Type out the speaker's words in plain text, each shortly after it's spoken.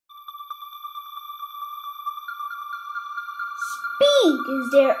Speed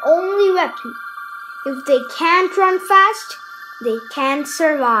is their only weapon. If they can't run fast, they can't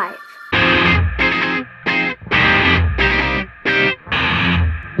survive.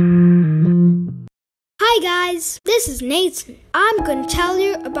 Hi guys, this is Nathan. I'm going to tell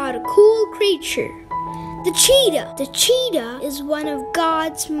you about a cool creature. The cheetah. The cheetah is one of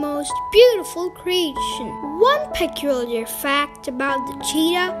God's most beautiful creations. One peculiar fact about the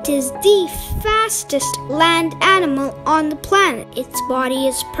cheetah: it is the fastest land animal on the planet. Its body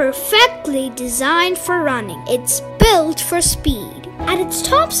is perfectly designed for running. It's built for speed. At its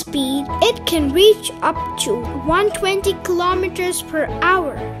top speed, it can reach up to 120 kilometers per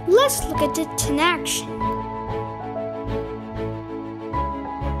hour. Let's look at it in action.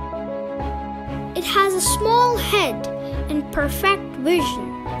 It has a small head and perfect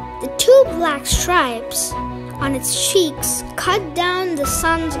vision. The two black stripes on its cheeks cut down the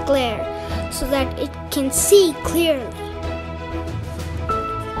sun's glare so that it can see clearly.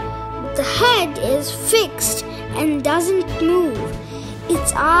 The head is fixed and doesn't move.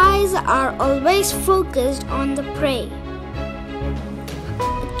 Its eyes are always focused on the prey.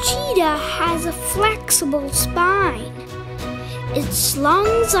 A cheetah has a flexible spine. Its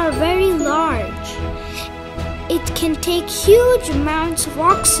lungs are very large. It can take huge amounts of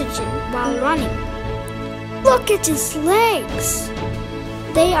oxygen while running. Look at its legs.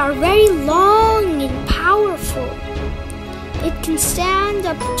 They are very long and powerful. It can stand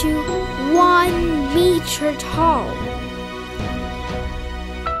up to 1 meter tall.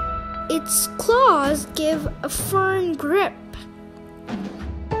 Its claws give a firm grip.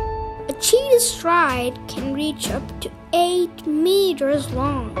 A cheetah's stride can reach up to 8 meters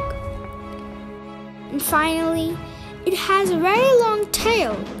long. And finally, it has a very long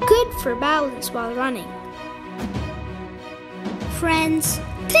tail, good for balance while running. Friends,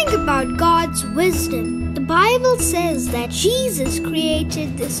 think about God's wisdom. The Bible says that Jesus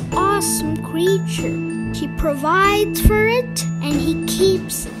created this awesome creature. He provides for it and He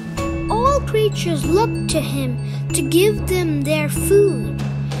keeps it. All creatures look to Him to give them their food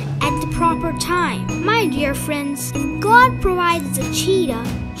at the proper time. My dear friends, if God provides a cheetah,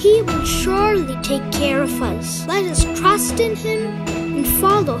 He will surely take care of us. Let us trust in Him and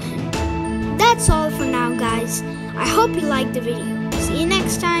follow Him. That's all for now, guys. I hope you liked the video. See you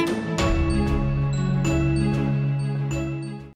next time.